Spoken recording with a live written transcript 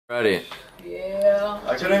Ready? Yeah.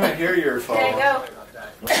 I couldn't even hear your phone. Okay, go.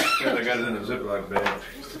 I got it in a Ziploc bag.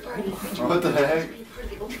 What the heck?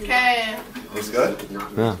 Okay. It's good?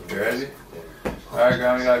 Yeah. You ready? Alright,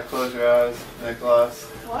 Grandma, you gotta close your eyes. Nicholas.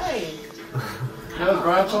 Why? No,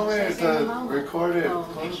 Brian told me it's a recorded. Oh,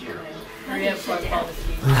 hurry up before I fall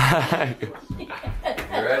asleep.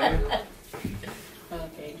 You ready?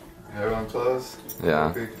 Okay. Everyone close?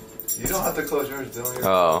 Yeah. You don't have to close yours, Dylan.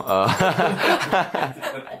 Oh.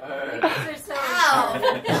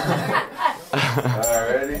 Alright,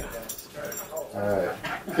 ready? Alright.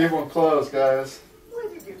 Keep them closed, guys.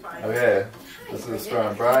 Okay. This is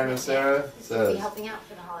from Brian and Sarah. It says,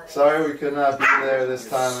 sorry we could not be there this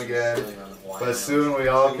time again, but soon we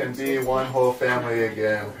all can be one whole family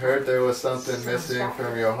again. Heard there was something missing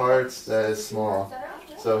from your hearts that is small.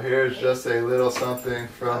 So here's just a little something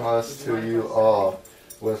from us to you all.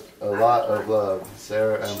 With a lot of love,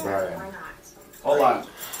 Sarah and Brian. Hold on.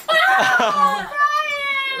 Oh,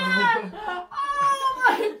 Brian! Oh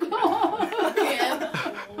my God!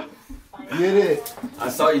 Get it? I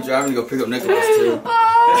saw you driving to go pick up Nicholas too.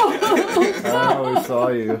 Oh! I always saw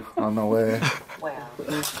you on the way. Well,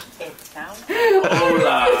 it sounds.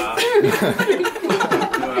 Hola.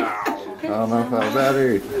 I don't know if I have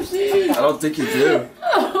battery. I don't think you do.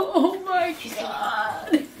 Oh my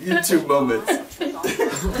God! YouTube moments.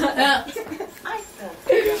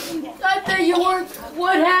 I thought you weren't.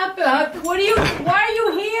 What happened? What are you? Why are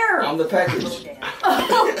you here? I'm the package.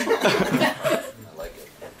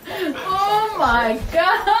 Oh my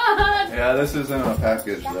God! Yeah, this isn't a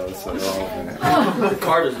package though, so don't open it. The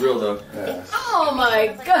card is real though. Yeah. Oh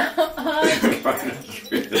my God!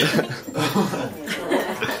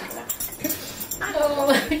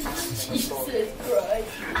 Oh Jesus Christ!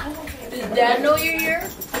 Does Dad know you're here?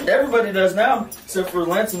 Everybody does now, except for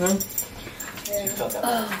Lance and them.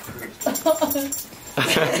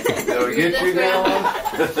 Did we get you now?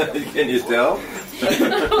 Can you tell?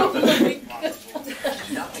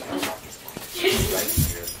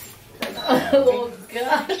 Oh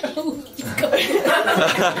God!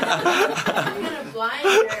 I'm gonna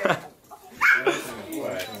blind her.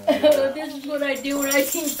 This is what I do when I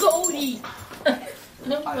see Cody.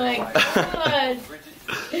 Oh my God!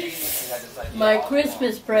 My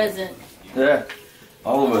Christmas present. Yeah,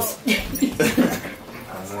 all of us.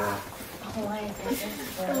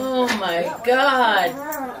 Oh my God!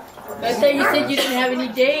 I thought you said you didn't have any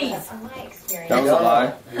days. That was a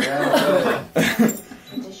lie. Yeah.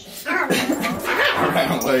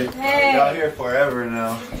 Wait, Hey. y'all here forever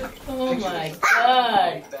now. Oh my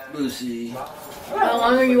God! Lucy. How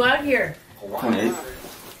long are you out here? 28.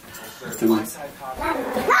 2 weeks.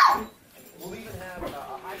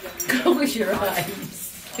 Close your eyes.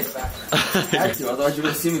 Had to. I thought you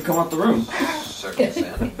would have seen me come out the room.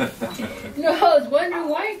 No, I was wondering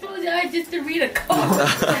why you close your eyes just to read a card.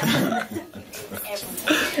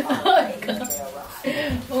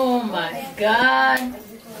 Oh my God!